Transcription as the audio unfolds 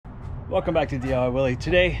Welcome back to DIY Willie.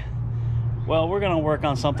 Today, well, we're going to work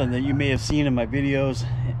on something that you may have seen in my videos,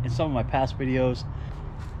 in some of my past videos.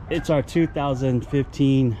 It's our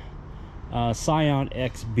 2015 Scion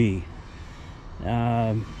XB.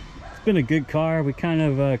 It's been a good car. We kind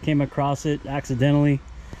of came across it accidentally,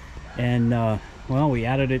 and well, we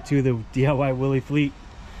added it to the DIY Willie fleet.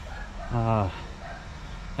 I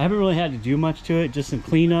haven't really had to do much to it, just some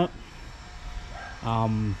cleanup.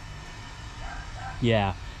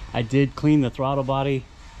 Yeah, I did clean the throttle body.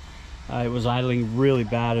 It was idling really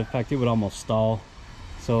bad. In fact, it would almost stall.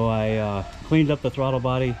 So I cleaned up the throttle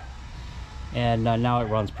body, and now it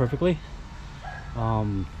runs perfectly.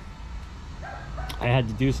 I had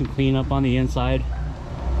to do some cleanup on the inside,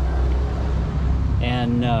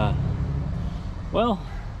 and well,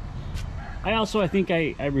 I think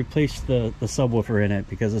I replaced the subwoofer in it,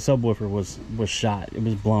 because the subwoofer was shot. It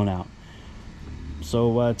was blown out.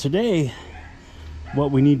 So today, what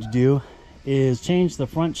we need to do is change the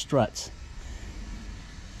front struts.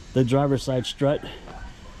 The driver's side strut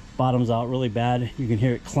bottoms out really bad. You can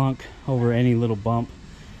hear it clunk over any little bump.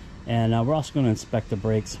 And we're also going to inspect the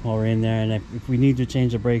brakes while we're in there, and if we need to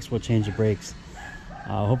change the brakes, we'll change the brakes.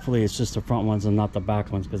 Hopefully it's just the front ones and not the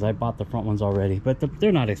back ones, because I bought the front ones already, but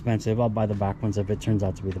they're not expensive. I'll buy the back ones if it turns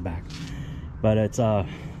out to be the back. But it's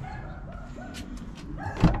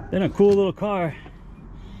been a cool little car.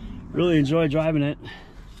 Really enjoy driving it,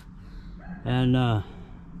 and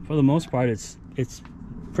for the most part it's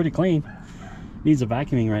pretty clean. Needs a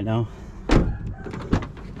vacuuming right now,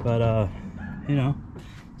 but you know,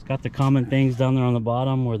 it's got the common things down there on the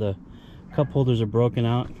bottom where the cup holders are broken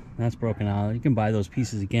out. That's broken out. You can buy those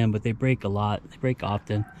pieces again, but they break a lot. They break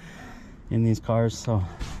often in these cars. So,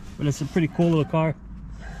 but it's a pretty cool little car.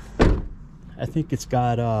 I think it's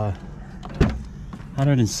got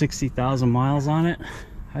 160,000 miles on it,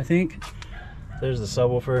 I think. There's the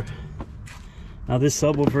subwoofer. Now this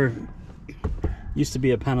subwoofer used to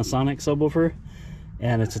be a Panasonic subwoofer,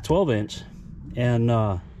 and it's a 12-inch, and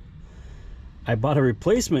I bought a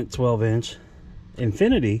replacement 12-inch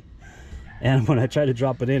Infinity, and when I tried to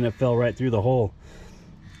drop it in, it fell right through the hole.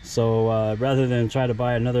 So rather than try to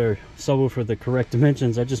buy another subwoofer the correct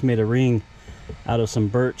dimensions, I just made a ring out of some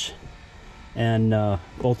birch and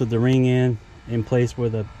bolted the ring in place where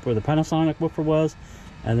the Panasonic woofer was,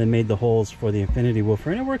 and then made the holes for the Infinity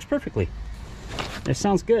woofer, and it works perfectly. It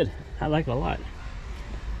sounds good. I like it a lot.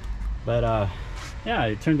 But yeah,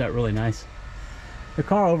 it turned out really nice. The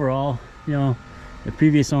car overall, you know, the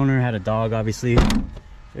previous owner had a dog, obviously.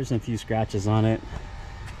 There's a few scratches on it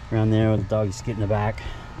around there where the dog used to get in the back,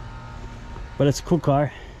 but it's a cool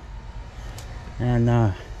car. And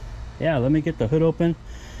yeah, let me get the hood open.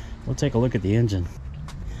 We'll take a look at the engine.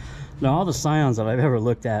 Now, all the Scions that I've ever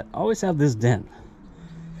looked at always have this dent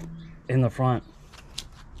in the front.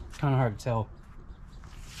 Kind of hard to tell.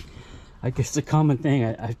 I guess it's a common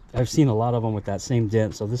thing. I've seen a lot of them with that same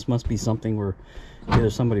dent, so this must be something where either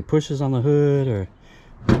somebody pushes on the hood or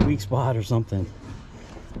a weak spot or something.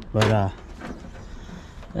 But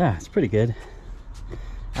yeah, it's pretty good.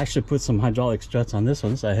 I should put some hydraulic struts on this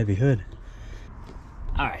one. This is a heavy hood.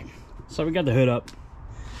 All right, so we got the hood up.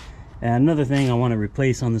 And another thing I want to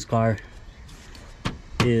replace on this car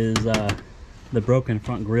is the broken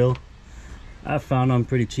front grille. I found them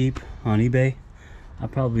pretty cheap on eBay. I'll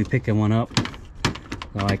probably be picking one up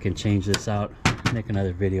so I can change this out, make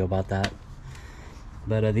another video about that.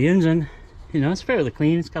 But the engine, you know, it's fairly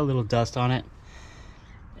clean. It's got a little dust on it,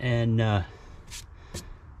 and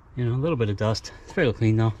you know, a little bit of dust. It's fairly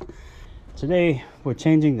clean though. Today we're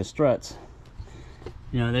changing the struts.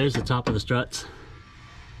 You know, there's the top of the struts,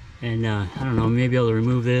 and I don't know, maybe I'll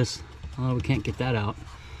remove this. Oh, we can't get that out.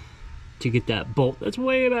 To get that bolt that's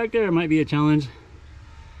way back there might be a challenge,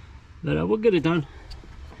 but we'll get it done.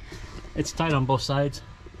 It's tight on both sides,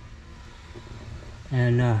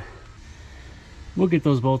 and we'll get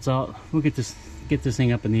those bolts out. We'll get this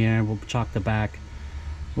thing up in the air. We'll chalk the back.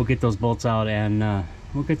 We'll get those bolts out, and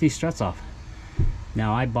we'll get these struts off.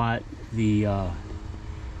 Now, I bought the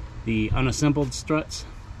unassembled struts,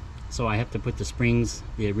 so I have to put the springs,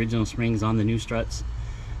 the original springs, on the new struts.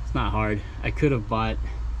 It's not hard. I could have bought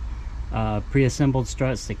pre-assembled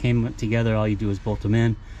struts that came together. All you do is bolt them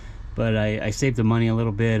in, but I saved the money a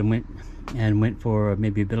little bit and went for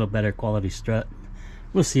maybe a bit of better quality strut.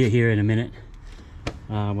 We'll see it here in a minute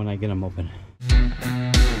when I get them open.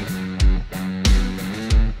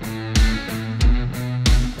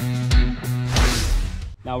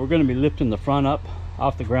 Now we're going to be lifting the front up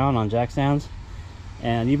off the ground on jack stands,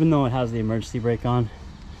 and even though it has the emergency brake on,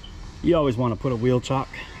 you always want to put a wheel chock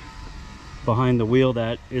behind the wheel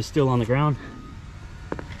that is still on the ground.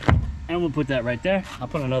 And we'll put that right there. I'll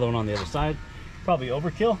put another one on the other side. Probably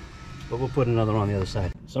overkill, but we'll put another one on the other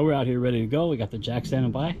side. So we're out here ready to go. We got the jack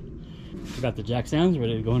standing by. We got the jack stands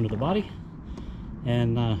ready to go into the body.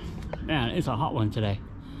 And man, it's a hot one today.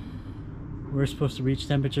 We're supposed to reach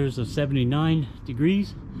temperatures of 79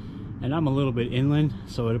 degrees. And I'm a little bit inland,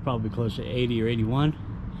 so it'll probably be closer to 80 or 81.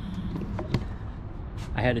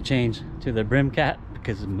 I had to change to the brim cap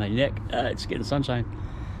because of my neck. It's getting sunshine.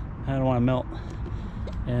 I don't want to melt.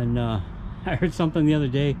 And I heard something the other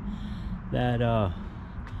day that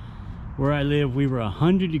where I live, we were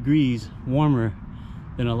 100 degrees warmer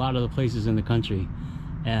than a lot of the places in the country.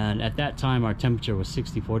 And at that time, our temperature was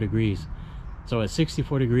 64 degrees. So at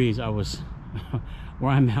 64 degrees, I was,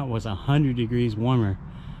 where I'm at was 100 degrees warmer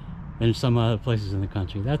than some other places in the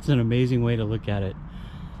country. That's an amazing way to look at it.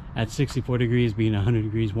 At 64 degrees being 100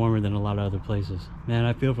 degrees warmer than a lot of other places. Man,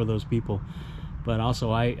 I feel for those people. But also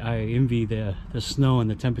I envy the snow and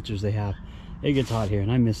the temperatures they have. It gets hot here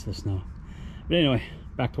and I miss the snow. But anyway,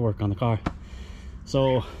 back to work on the car.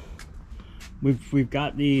 So we've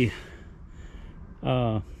got the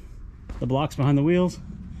blocks behind the wheels.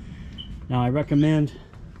 Now I recommend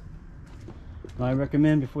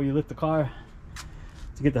before you lift the car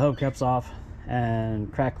to get the hubcaps off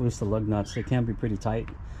and crack loose the lug nuts. They can be pretty tight.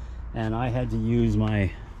 And I had to use my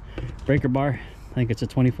breaker bar. I think it's a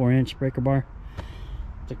 24-inch breaker bar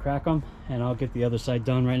to crack them. And I'll get the other side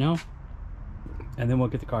done right now. And then we'll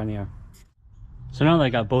get the car in the air. So now that I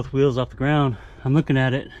got both wheels off the ground, I'm looking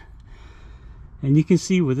at it. And you can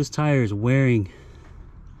see where this tire is wearing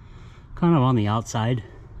kind of on the outside.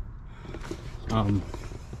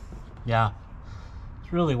 Yeah,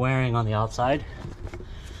 it's really wearing on the outside.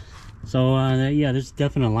 So yeah, there's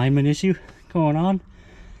definitely an alignment issue going on.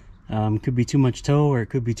 Could be too much toe or it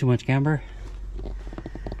could be too much camber.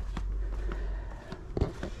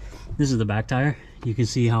 This is the back tire. You can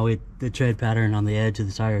see how the tread pattern on the edge of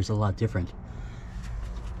the tire is a lot different.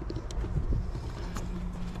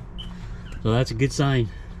 So that's a good sign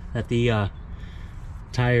that the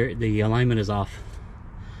alignment is off.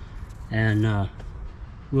 And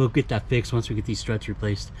we'll get that fixed once we get these struts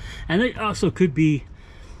replaced. And it also could be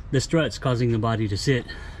the struts causing the body to sit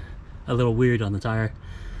a little weird on the tire.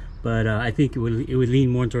 But I think it would lean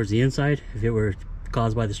more towards the inside if it were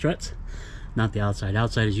caused by the struts, not the outside.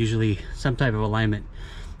 Outside is usually some type of alignment,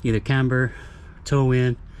 either camber, toe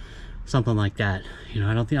in, something like that. You know,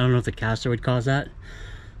 I don't know if the caster would cause that,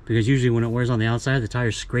 because usually when it wears on the outside, the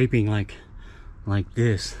tire's scraping like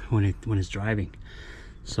this when it's driving.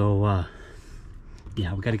 So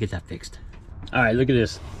yeah, we got to get that fixed. All right, look at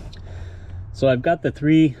this. So I've got the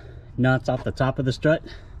 3 nuts off the top of the strut,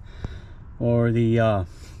 or the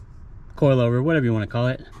coilover, whatever you want to call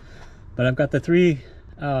it. But I've got the 3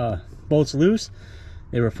 bolts loose.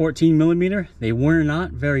 They were 14 millimeter. They were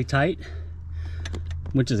not very tight,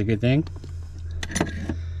 which is a good thing.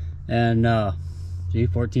 And see,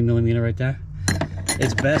 14 millimeter right there.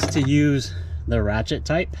 It's best to use the ratchet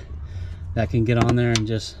type that can get on there and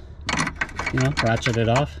just, you know, ratchet it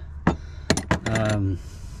off.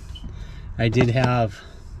 I did have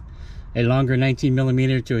a longer 19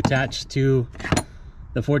 millimeter to attach to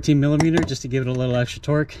the 14 millimeter just to give it a little extra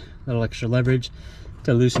torque, a little extra leverage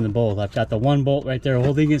to loosen the bolt. I've got the 1 bolt right there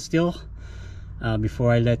holding it still.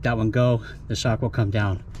 Before I let that one go, the shock will come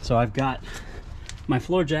down. So I've got my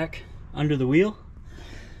floor jack under the wheel,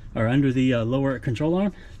 or under the lower control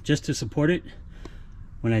arm, just to support it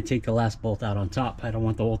when I take the last bolt out on top. I don't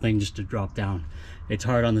want the whole thing just to drop down. It's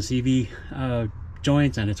hard on the CV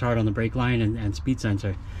joints, and it's hard on the brake line and speed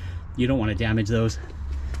sensor. You don't want to damage those.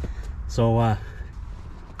 So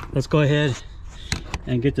let's go ahead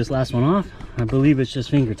and get this last one off. I believe it's just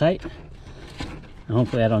finger tight, and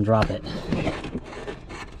hopefully I don't drop it.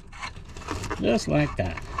 Just like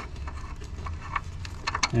that.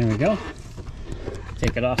 There we go.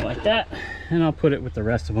 Take it off like that, and I'll put it with the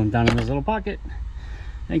rest of them down in this little pocket.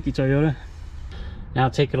 Thank you, Toyota. Now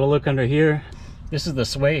taking a look under here. This is the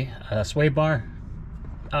sway bar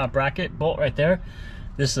bracket bolt right there.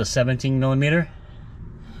 This is a 17 millimeter.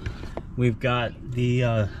 We've got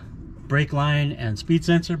the brake line and speed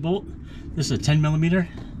sensor bolt. This is a 10 millimeter.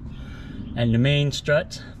 And the main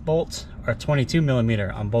strut bolts are 22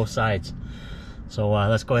 millimeter on both sides. So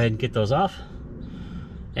let's go ahead and get those off.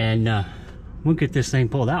 And we'll get this thing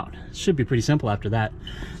pulled out. It should be pretty simple after that.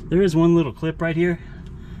 There is one little clip right here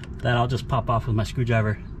that I'll just pop off with my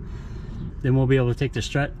screwdriver. Then we'll be able to take the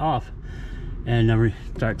strut off and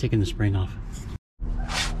start taking the spring off.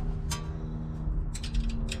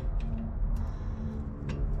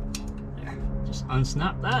 There, just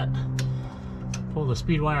unsnap that. Pull the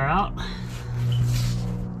speed wire out.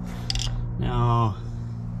 Now,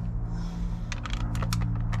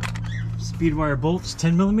 speed wire bolts,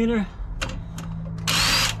 10mm.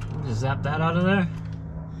 Just zap that out of there.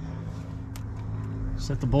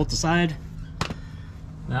 Set the bolt aside.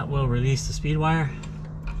 That will release the speed wire.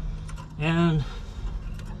 And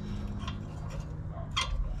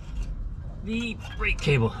the brake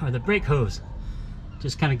cable, or the brake hose.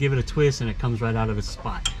 Just kind of give it a twist and it comes right out of its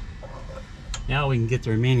spot. Now we can get the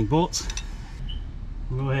remaining bolts.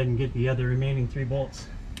 We'll go ahead and get the other remaining 3 bolts.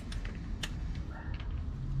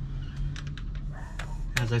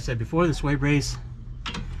 As I said before, the sway brace,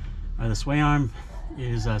 or the sway arm,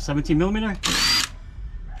 is 17mm.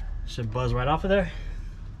 Should buzz right off of there.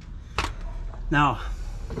 Now,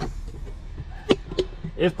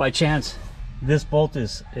 if by chance this bolt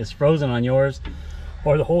is frozen on yours,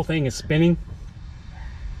 or the whole thing is spinning,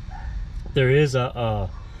 there is a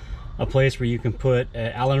place where you can put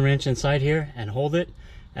an Allen wrench inside here and hold it,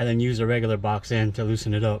 and then use a regular box end to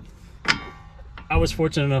loosen it up. I was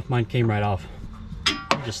fortunate enough mine came right off.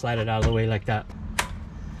 Just slide it out of the way like that.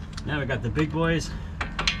 Now we got the big boys,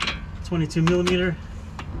 22mm,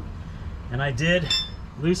 and I did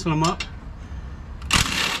loosen them up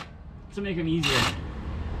to make them easier.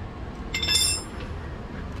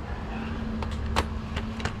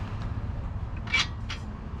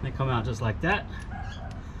 They come out just like that.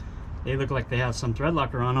 They look like they have some thread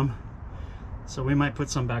locker on them, so we might put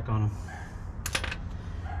some back on them.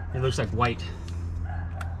 It looks like white.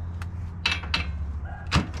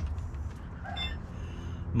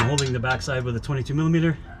 I'm holding the backside with a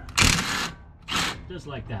 22mm, just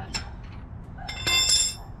like that.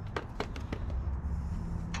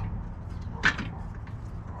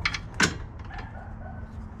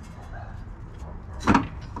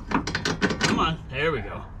 Come on, there we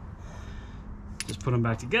go. Just put them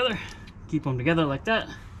back together, keep them together like that.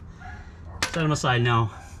 Set them aside now.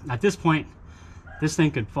 At this point, this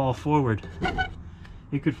thing could fall forward.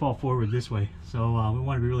 It could fall forward this way, so we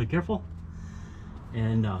want to be really careful.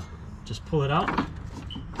 And just pull it out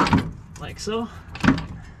like so.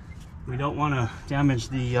 We don't want to damage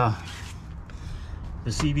the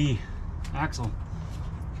CB axle.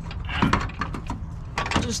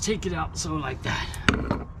 Just take it out so like that.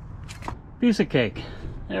 Piece of cake.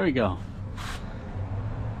 There we go.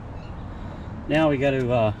 Now we got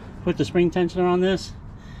to put the spring tensioner on this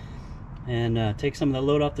and take some of the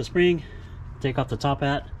load off the spring, take off the top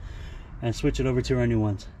hat, and switch it over to our new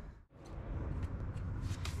ones.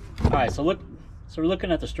 Alright, so we're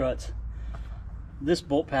looking at the struts. This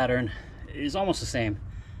bolt pattern is almost the same,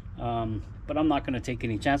 but I'm not going to take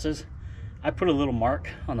any chances. I put a little mark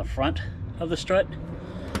on the front of the strut,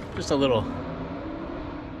 just a little,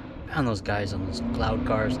 on those guys on those cloud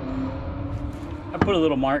cars. I put a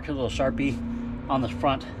little mark, a little Sharpie on the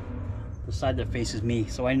front, the side that faces me,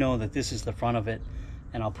 so I know that this is the front of it,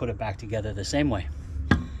 and I'll put it back together the same way.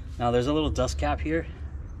 Now there's a little dust cap here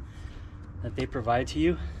that they provide to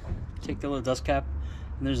you. Take the little dust cap,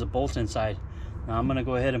 and there's a bolt inside. Now I'm going to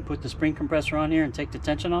go ahead and put the spring compressor on here and take the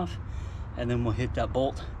tension off, and then we'll hit that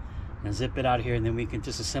bolt and zip it out here, and then we can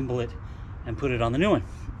disassemble it and put it on the new one.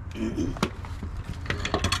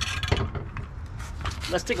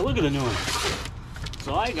 Let's take a look at the new one.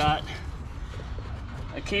 So I got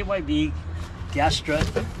a KYB gas strut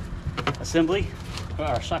assembly,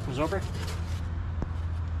 or shock absorber.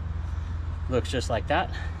 Looks just like that.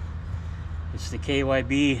 It's the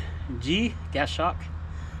KYB G gas shock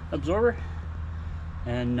absorber,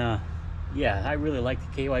 and yeah, I really like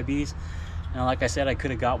the KYBs. Now, like I said, I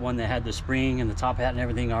could have got one that had the spring and the top hat and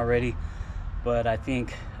everything already, but I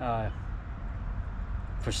think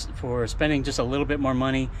for spending just a little bit more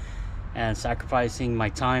money and sacrificing my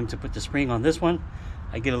time to put the spring on this one,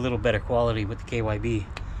 I get a little better quality with the KYB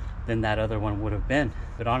than that other one would have been.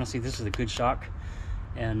 But honestly, this is a good shock,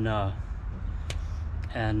 and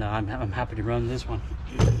I'm happy to run this one.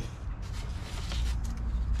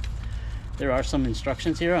 There are some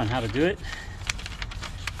instructions here on how to do it,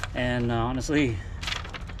 and honestly,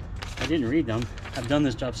 I didn't read them. I've done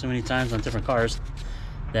this job so many times on different cars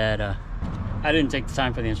that I didn't take the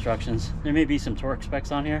time for the instructions. There may be some torque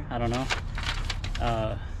specs on here, I don't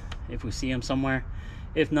know, if we see them somewhere.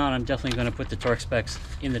 If not, I'm definitely going to put the torque specs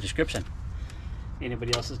in the description.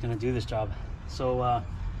 Anybody else is going to do this job. So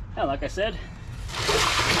yeah, like I said,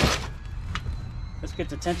 let's get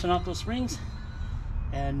the tension off those springs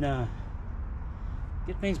and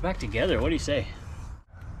get things back together. What do you say?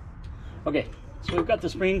 Okay, so we've got the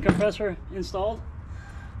spring compressor installed.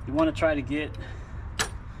 You want to try to get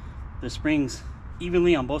the springs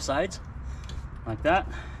evenly on both sides like that,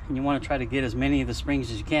 and you want to try to get as many of the springs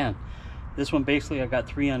as you can. This one, basically, I've got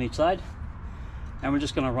 3 on each side, and we're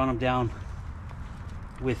just going to run them down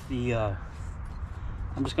with the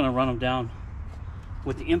I'm just going to run them down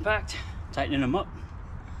with the impact, tightening them up,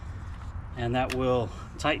 and that will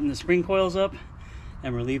tighten the spring coils up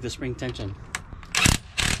and relieve the spring tension.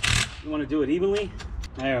 You want to do it evenly.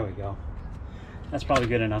 There we go. That's probably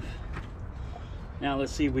good enough. Now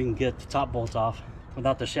let's see if we can get the top bolt off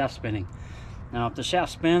without the shaft spinning. Now if the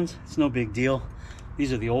shaft spins, it's no big deal.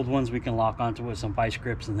 These are the old ones. We can lock onto it with some vice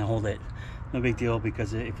grips and then hold it. No big deal,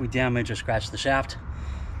 because if we damage or scratch the shaft,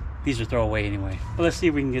 these are throwaway anyway. But let's see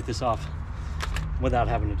if we can get this off without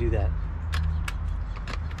having to do that.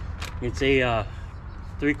 It's a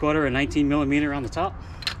 3/4 and 19 millimeter on the top.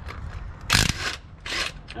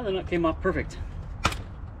 Now the nut came off perfect.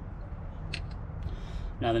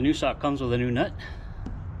 Now the new shock comes with a new nut.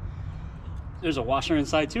 There's a washer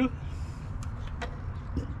inside too.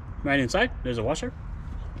 Right inside, there's a washer.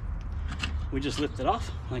 We just lift it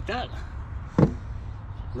off like that.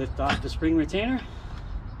 Lift off the spring retainer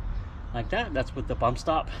like that. That's with the bump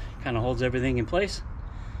stop. Kind of holds everything in place.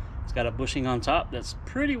 It's got a bushing on top that's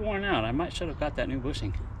pretty worn out. I should have got that new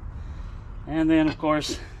bushing. And then of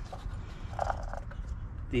course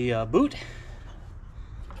the boot,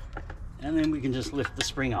 and then we can just lift the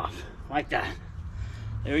spring off like that.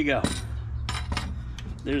 There we go.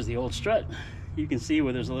 There's the old strut. You can see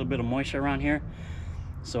where there's a little bit of moisture around here,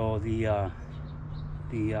 so the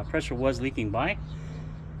pressure was leaking by.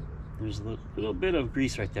 There's a little bit of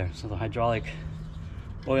grease right there, so the hydraulic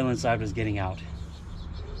oil inside was getting out.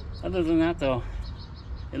 Other than that though,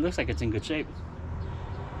 it looks like it's in good shape,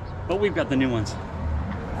 but we've got the new ones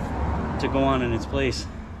to go on in its place.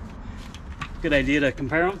 Good idea to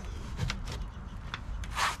compare them.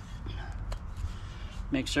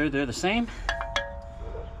 Make sure they're the same,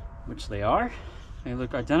 which they are. They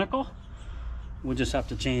look identical. We'll just have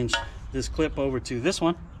to change this clip over to this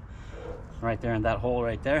one right there in that hole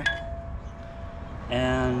right there,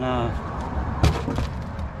 and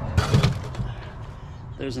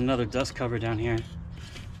there's another dust cover down here,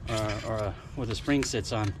 or where the spring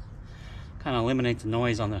sits on. Kind of eliminate the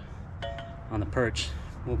noise on the perch.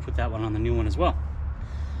 We'll put that one on the new one as well.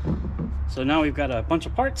 So now we've got a bunch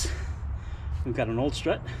of parts. We've got an old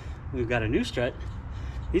strut, we've got a new strut.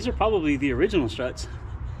 These are probably the original struts,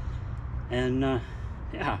 and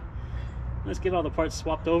yeah, let's get all the parts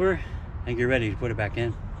swapped over and get ready to put it back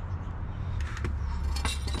in.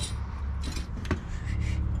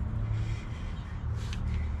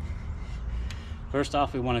 First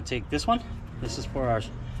off, we want to take this one. This is for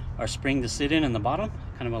our spring to sit in the bottom.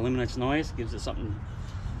 Kind of eliminates noise, gives it something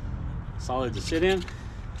solid to sit in.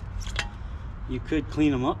 You could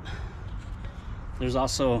clean them up. There's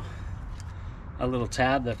also a little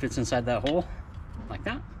tab that fits inside that hole like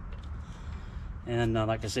that, and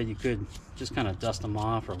like I said, you could just kind of dust them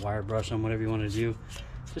off or wire brush them, whatever you want to do.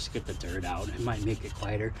 Just get the dirt out. It might make it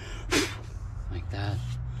quieter like that.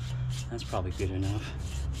 That's probably good enough.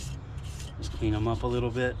 Just clean them up a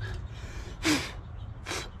little bit.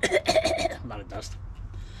 A lot of dust.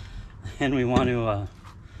 And we want to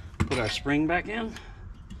put our spring back in.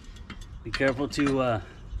 Be careful to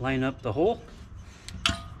line up the hole.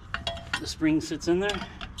 The spring sits in there.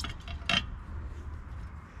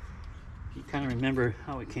 You kind of remember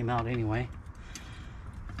how it came out anyway.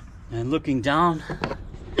 And looking down,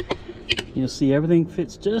 you'll see everything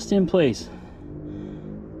fits just in place,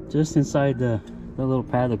 just inside the little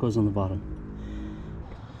pad that goes on the bottom.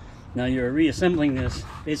 Now you're reassembling this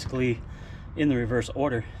basically in the reverse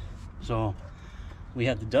order. So we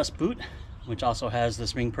have the dust boot, which also has the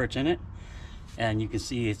spring perch in it, and you can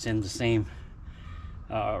see it's in the same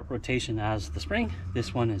rotation as the spring.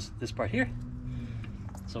 This one is this part here,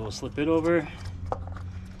 so we'll slip it over,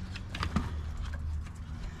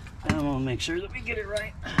 and we'll make sure that we get it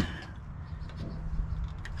right.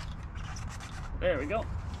 There we go.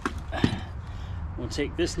 We'll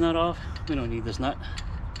take this nut off. We don't need this nut.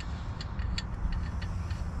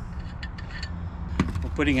 We're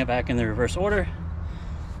putting it back in the reverse order.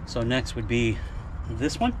 So next would be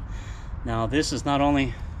this one. Now this is not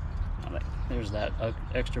only, there's that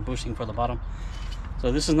extra bushing for the bottom.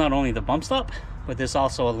 So this is not only the bump stop, but this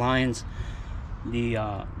also aligns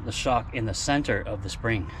the shock in the center of the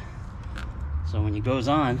spring. So when it goes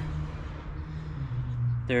on,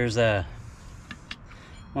 there's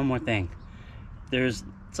one more thing. It's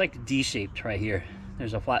like D-shaped right here.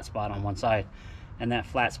 There's a flat spot on one side, and that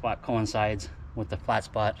flat spot coincides with the flat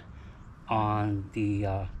spot on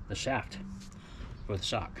the shaft for the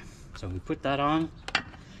shock. So we put that on,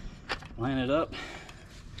 line it up,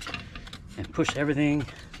 and push everything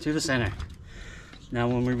to the center. Now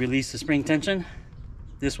when we release the spring tension,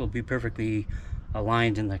 this will be perfectly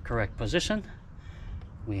aligned in the correct position.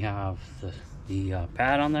 We have the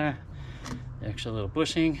pad on there, the extra little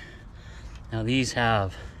bushing. Now these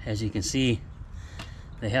have, as you can see,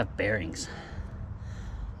 they have bearings.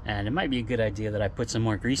 And it might be a good idea that I put some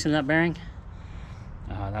more grease in that bearing.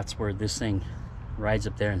 That's where this thing rides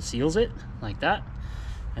up there and seals it, like that.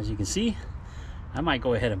 As you can see, I might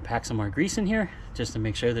go ahead and pack some more grease in here just to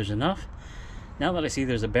make sure there's enough. Now that I see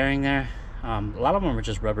there's a bearing there, a lot of them are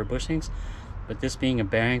just rubber bushings, but this being a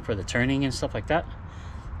bearing for the turning and stuff like that,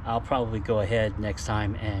 I'll probably go ahead next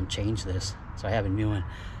time and change this so I have a new one.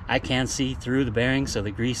 I can see through the bearing, so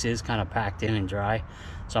the grease is kind of packed in and dry,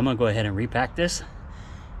 so I'm gonna go ahead and repack this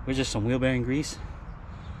with just some wheel bearing grease,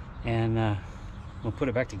 and we'll put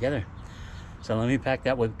it back together. So let me pack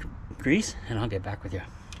that with grease and I'll get back with you.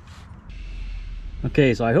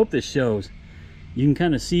 Okay, so I hope this shows. You can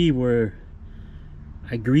kind of see where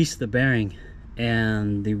I greased the bearing,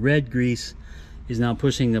 and the red grease is now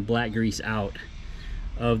pushing the black grease out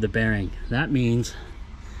of the bearing. That means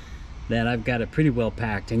that I've got it pretty well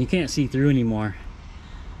packed, and you can't see through anymore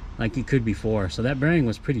like you could before. So that bearing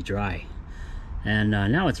was pretty dry, and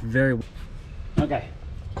now it's very okay.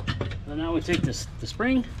 So now we take the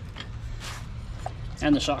spring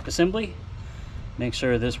and the shock assembly, make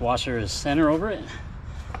sure this washer is center over it.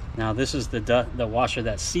 Now this is the washer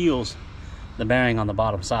that seals the bearing on the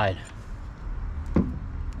bottom side.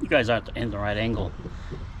 You guys are in the right angle.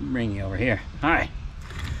 Bring you over here. All right,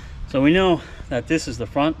 so we know that this is the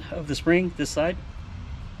front of the spring, this side,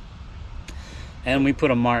 and we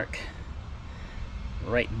put a mark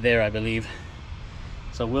right there, I believe.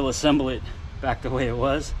 So we'll assemble it back the way it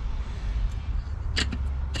was.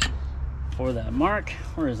 For that mark,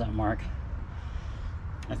 where is that mark?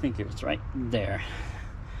 I think it was right there.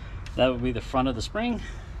 That would be the front of the spring,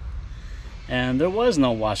 and there was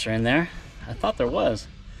no washer in there. I thought there was,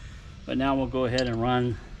 but now we'll go ahead and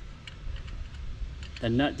run the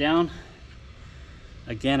nut down.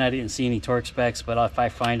 Again, I didn't see any torque specs, but if I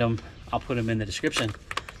find them, I'll put them in the description.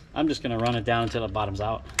 I'm just gonna run it down until it bottoms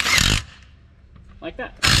out, like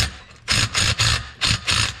that.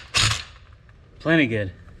 Plenty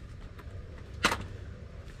good.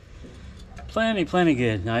 Plenty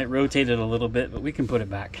good. Now it rotated a little bit, but we can put it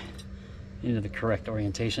back into the correct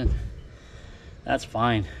orientation. That's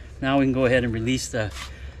fine. Now we can go ahead and release the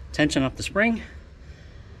tension off the spring,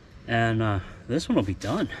 and this one will be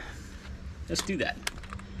done. Let's do that.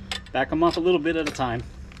 Back them off a little bit at a time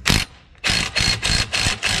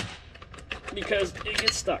because it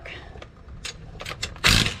gets stuck.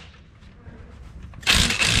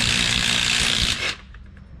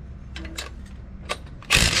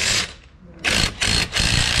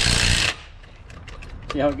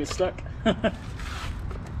 See how it gets stuck?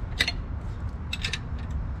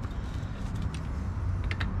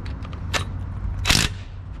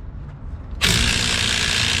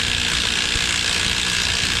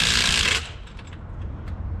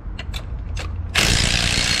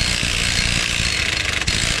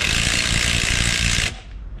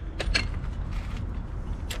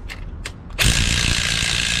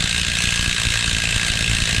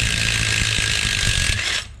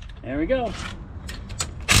 There we go.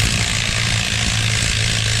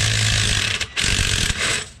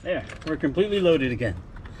 There, we're completely loaded again.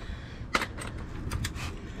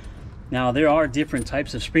 Now there are different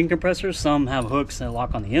types of spring compressors. Some have hooks that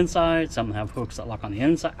lock on the inside, some have hooks that lock on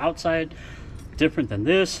the outside. Different than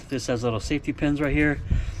this. This has little safety pins right here.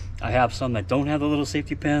 I have some that don't have the little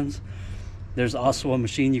safety pins. There's also a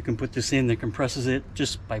machine you can put this in that compresses it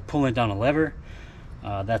just by pulling down a lever.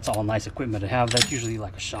 That's all nice equipment to have. That's usually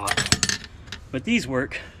like a shop. But these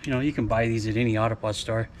work, you know, you can buy these at any auto parts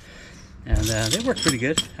store, and they work pretty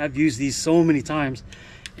good. I've used these so many times,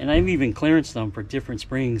 and I've even clearanced them for different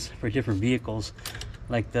springs for different vehicles.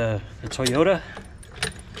 Like the Toyota,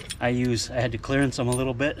 I had to clearance them a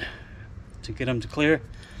little bit to get them to clear,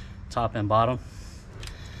 top and bottom.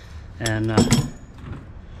 And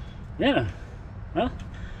yeah, well,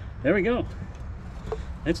 there we go.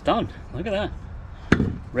 It's done. Look at that.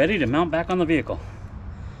 Ready to mount back on the vehicle.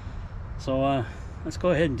 So let's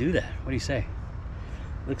go ahead and do that. What do you say?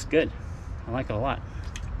 Looks good. I like it a lot.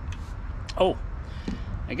 Oh,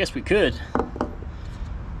 I guess we could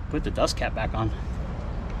put the dust cap back on.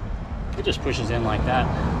 It just pushes in like that.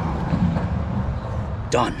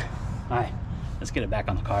 Done. All right, let's get it back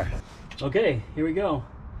on the car. Okay, here we go.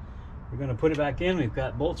 We're gonna put it back in. We've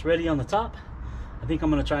got bolts ready on the top. I think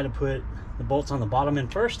I'm gonna try to put the bolts on the bottom in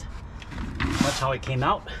first. That's how it came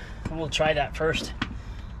out. And we'll try that first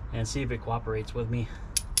and see if it cooperates with me.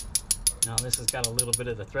 Now this has got a little bit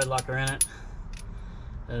of the thread locker in it.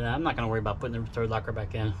 I'm not gonna worry about putting the thread locker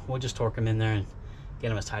back in. We'll just torque them in there and get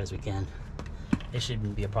them as tight as we can. It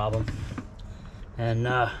shouldn't be a problem. and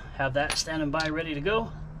have that standing by ready to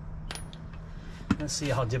go. Let's see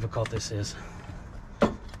how difficult this is.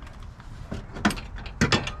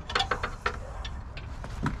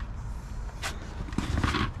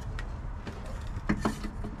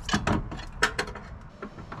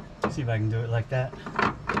 See if I can do it like that.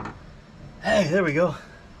 Hey, there we go.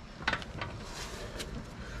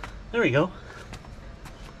 There we go.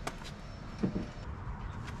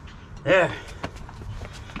 There.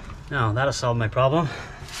 Now that'll solve my problem.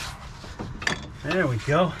 There we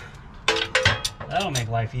go. That'll make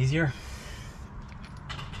life easier.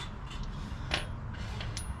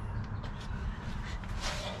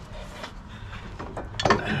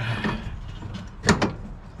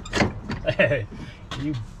 Hey,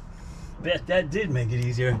 you bet that did make it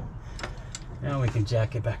easier. Now we can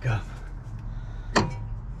jack it back up.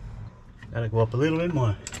 Gotta go up a little bit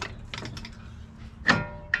more.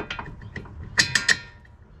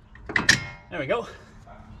 There we go.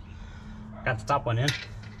 Got the top one in.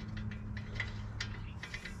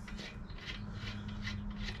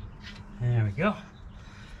 There we go.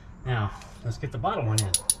 Now, let's get the bottom one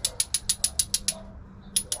in.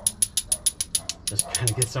 Just kind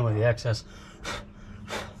of get some of the excess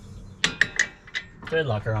thread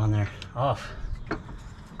locker on there. Off.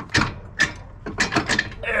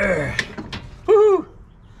 There. Woohoo!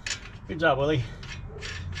 Good job, Willie.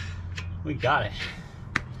 We got it.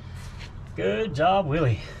 Good job,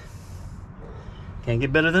 Willie. Can't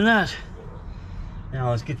get better than that. Now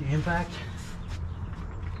let's get the impact.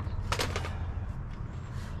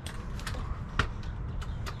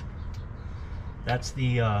 That's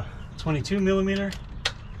the 22 millimeter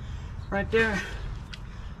right there.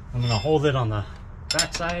 I'm gonna hold it on the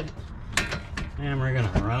back side and we're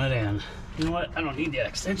gonna run it in. You know what? I don't need the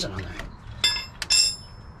extension on there.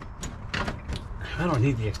 I don't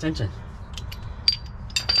need the extension.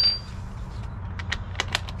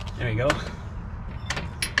 There you go.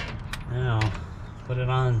 Now put it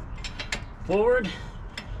on forward.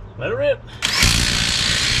 Let it rip.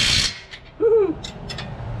 Woo!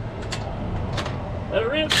 Let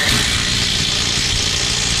it rip.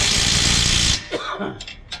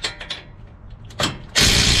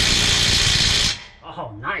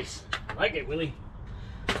 Oh, nice. I like it, Willie.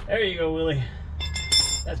 There you go, Willie.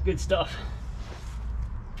 That's good stuff.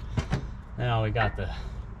 Now we got the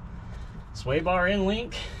sway bar in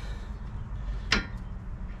link.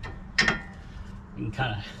 You can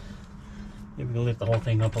kind of, maybe we can lift the whole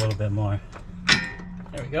thing up a little bit more.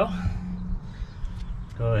 There we go.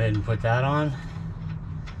 Go ahead and put that on.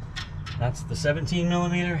 That's the 17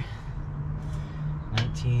 millimeter.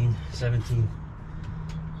 19, 17.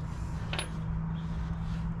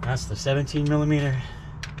 That's the 17 millimeter.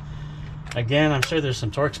 Again, I'm sure there's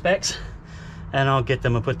some torque specs and I'll get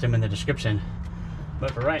them and put them in the description.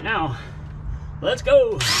 But for right now, let's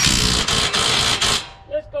go.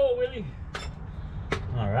 Let's go, Willie.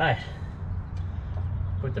 All right.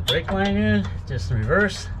 Put the brake line in, just in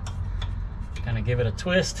reverse. Kind of give it a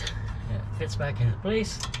twist. It fits back into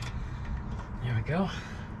place. There we go.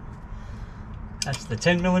 That's the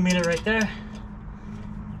 10 millimeter right there.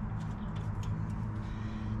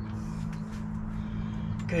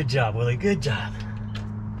 Good job, Willie. Good job.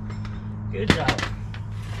 Good job.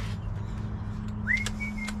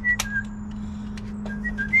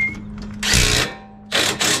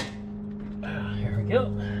 Here we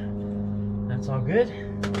go. That's all good.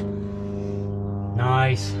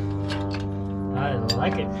 Nice. I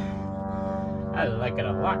like it. I like it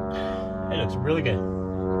a lot. It looks really good.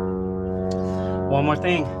 One more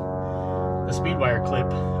thing. The speed wire clip.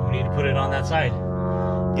 We need to put it on that side.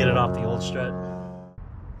 Get it off the old strut.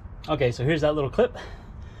 Okay, so here's that little clip.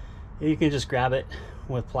 You can just grab it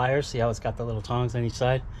with pliers. See how it's got the little tongs on each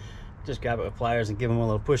side? Just grab it with pliers and give them a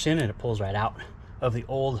little push in and it pulls right out of the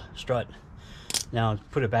old strut. Now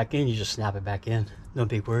put it back in, you just snap it back in. No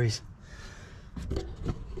big worries.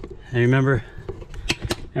 And remember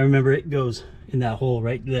it goes in that hole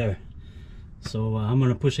right there. So I'm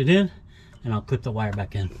gonna push it in and I'll clip the wire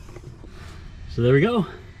back in. So there we go.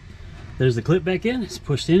 There's the clip back in. It's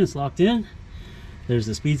pushed in, it's locked in. There's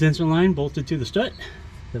the speed sensor line bolted to the strut.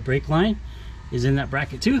 The brake line is in that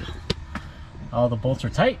bracket too. All the bolts are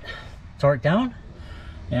tight, torqued down.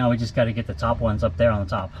 Now we just got to get the top ones up there on the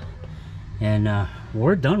top. And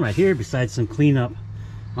we're done right here, besides some cleanup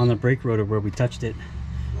on the brake rotor where we touched it.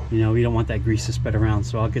 You know, we don't want that grease to spread around,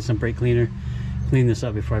 so I'll get some brake cleaner, clean this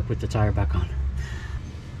up before I put the tire back on.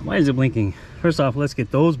 Why is it blinking? First off, let's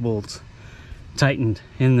get those bolts tightened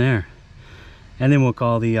in there, and then we'll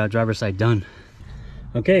call the driver's side done.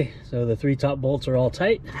 Okay, so the three top bolts are all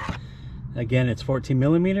tight. Again, it's 14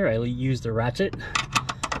 millimeter. I used a ratchet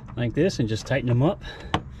like this and just tighten them up,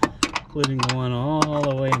 including the one all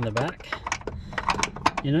the way in the back.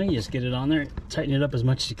 You know, you just get it on there, tighten it up as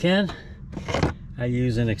much as you can. I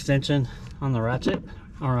use an extension on the ratchet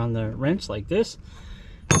or on the wrench like this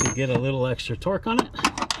to get a little extra torque on it.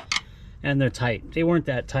 And they're tight. They weren't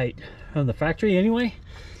that tight from the factory anyway.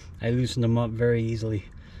 I loosened them up very easily.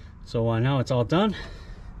 So now it's all done.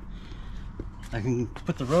 I can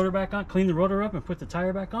put the rotor back on, clean the rotor up, and put the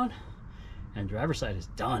tire back on. And driver's side is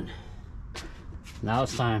done. Now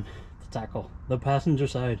it's time to tackle the passenger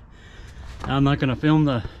side. I'm not going to film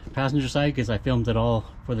the passenger side because I filmed it all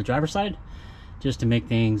for the driver's side, just to make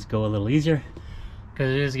things go a little easier,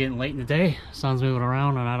 because it is getting late in the day, sun's moving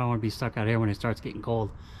around, and I don't want to be stuck out here when it starts getting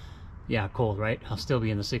cold. Yeah, cold, right? I'll still be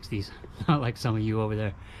in the 60s, not like some of you over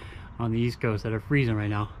there on the East Coast that are freezing right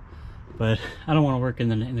now. But I don't want to work in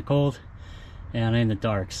the cold and in the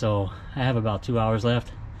dark, so I have about 2 hours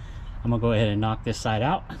left. I'm gonna go ahead and knock this side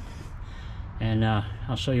out, and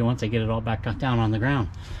I'll show you once I get it all back down on the ground.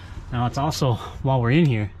 Now it's also, while we're in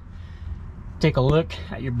here, take a look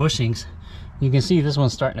at your bushings. You can see this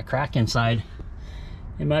one's starting to crack inside.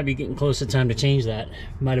 It might be getting close to time to change that.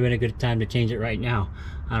 Might have been a good time to change it right now.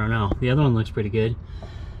 I don't know. The other one looks pretty good.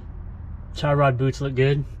 Tie rod boots look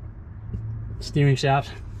good. Steering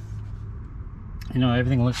shaft, you know,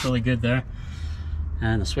 everything looks really good there.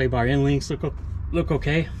 And the sway bar end links look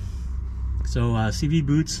okay. So CV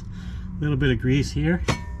boots, a little bit of grease here,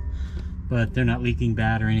 but they're not leaking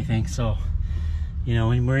bad or anything. So, you know,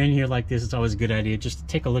 when we're in here like this, it's always a good idea just to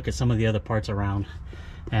take a look at some of the other parts around.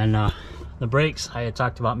 And the brakes, I had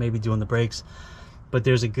talked about maybe doing the brakes, but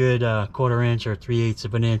there's a good 1/4 inch or 3/8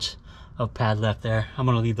 of an inch of pad left there. I'm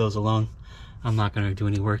gonna leave those alone. I'm not gonna do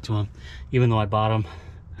any work to them. Even though I bought them,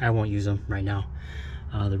 I won't use them right now.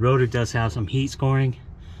 The rotor does have some heat scoring,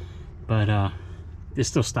 but it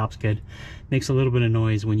still stops good. Makes a little bit of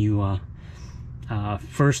noise when you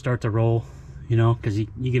first start to roll, you know, because you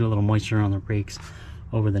get a little moisture on the brakes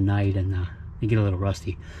over the night, and you get a little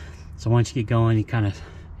rusty. So once you get going, it kind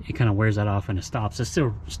of wears that off and it stops. It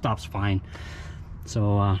still stops fine.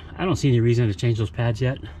 So I don't see any reason to change those pads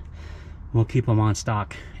yet. We'll keep them on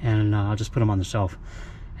stock, and I'll just put them on the shelf.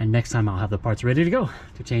 And next time I'll have the parts ready to go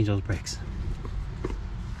to change those brakes.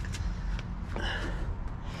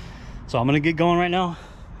 So I'm gonna get going right now.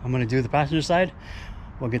 I'm gonna do the passenger side.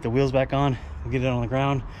 We'll get the wheels back on. We'll get it on the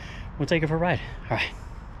ground. We'll take it for a ride. All right.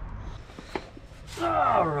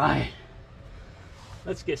 All right.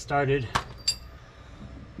 Let's get started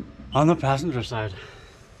on the passenger side.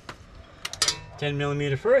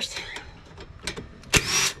 10mm first.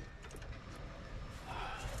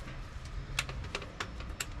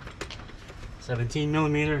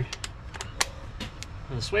 $17mm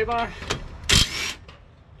for the sway bar.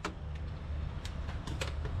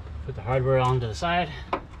 Put the hardware onto the side.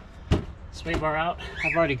 Sway bar out.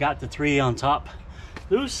 I've already got the 3 on top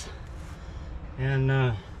loose. And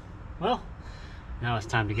well, now it's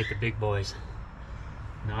time to get the big boys.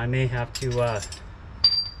 Now I may have to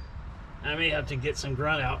get some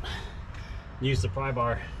grunt out. Use the pry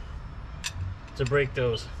bar to break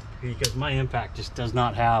those, because my impact just does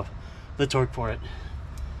not have the torque for it.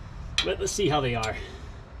 But let's see how they are.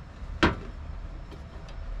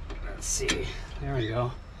 Let's see. There we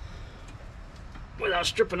go. Without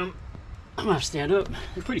stripping them, I'm gonna have to stand up.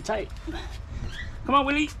 They're pretty tight. Come on,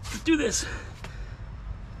 Willie, let's do this.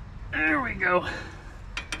 There we go.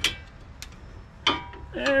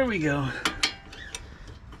 There we go.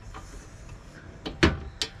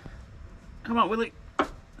 Come on, Willie.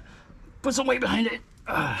 Put some weight behind it.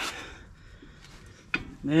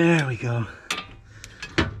 There we go.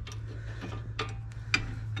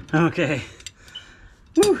 Okay.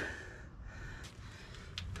 Woo.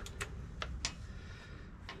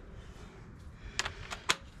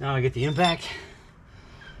 Now I get the impact,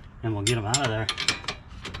 and we'll get them out of there.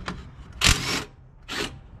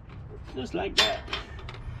 Just like that.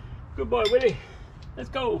 Good boy, Willie. Let's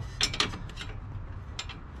go.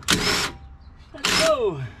 Let's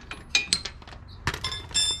go.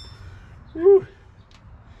 Woo.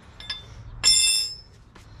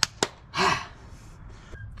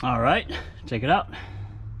 All right, check it out.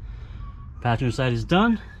 Passenger side is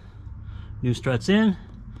done. New struts in.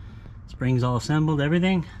 Springs all assembled,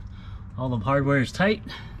 everything. All the hardware is tight.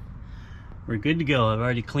 We're good to go. I've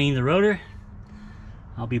already cleaned the rotor.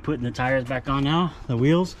 I'll be putting the tires back on now, the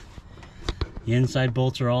wheels. The inside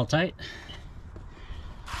bolts are all tight.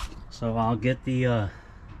 So I'll get the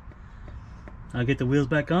wheels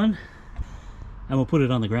back on, and we'll put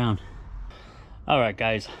it on the ground. All right,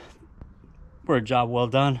 guys. For a job well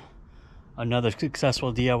done. Another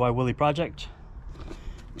successful DIY Willy project.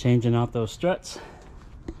 Changing out those struts.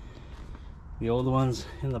 The old ones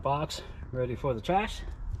in the box, ready for the trash.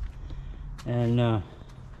 And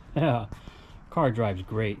yeah, car drives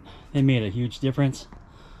great. They made a huge difference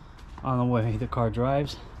on the way the car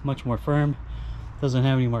drives. Much more firm, doesn't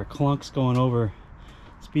have any more clunks going over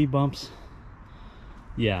speed bumps.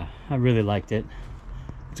 Yeah, I really liked it.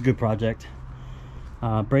 It's a good project.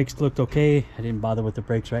 Brakes looked okay. I didn't bother with the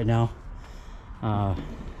brakes right now.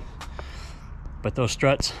 But those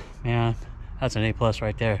struts, man, that's an A+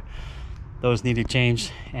 right there. Those needed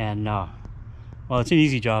changed, and well, it's an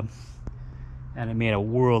easy job, and it made a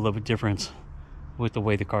world of a difference with the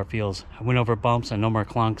way the car feels. I went over bumps and no more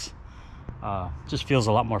clunks. Just feels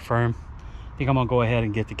a lot more firm. I think I'm gonna go ahead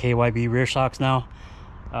and get the KYB rear shocks now,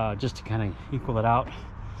 just to kind of equal it out.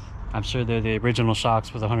 I'm sure they're the original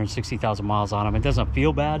shocks with 160,000 miles on them. It doesn't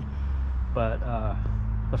feel bad, but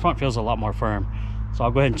the front feels a lot more firm. So I'll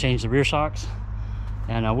go ahead and change the rear shocks,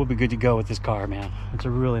 and we'll be good to go with this car, man. It's a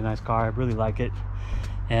really nice car. I really like it.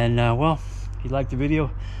 And well, if you liked the video,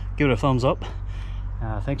 give it a thumbs up.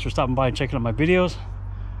 Thanks for stopping by and checking out my videos.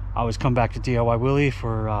 I always come back to DIY Willie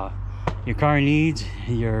for your car needs,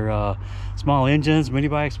 your small engines, mini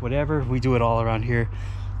bikes, whatever. We do it all around here,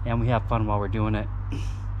 and we have fun while we're doing it.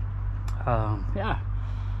 Yeah,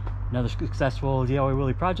 another successful DIY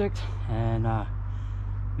Willie project, and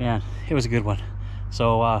man, it was a good one.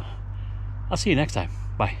 So I'll see you next time.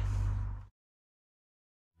 Bye.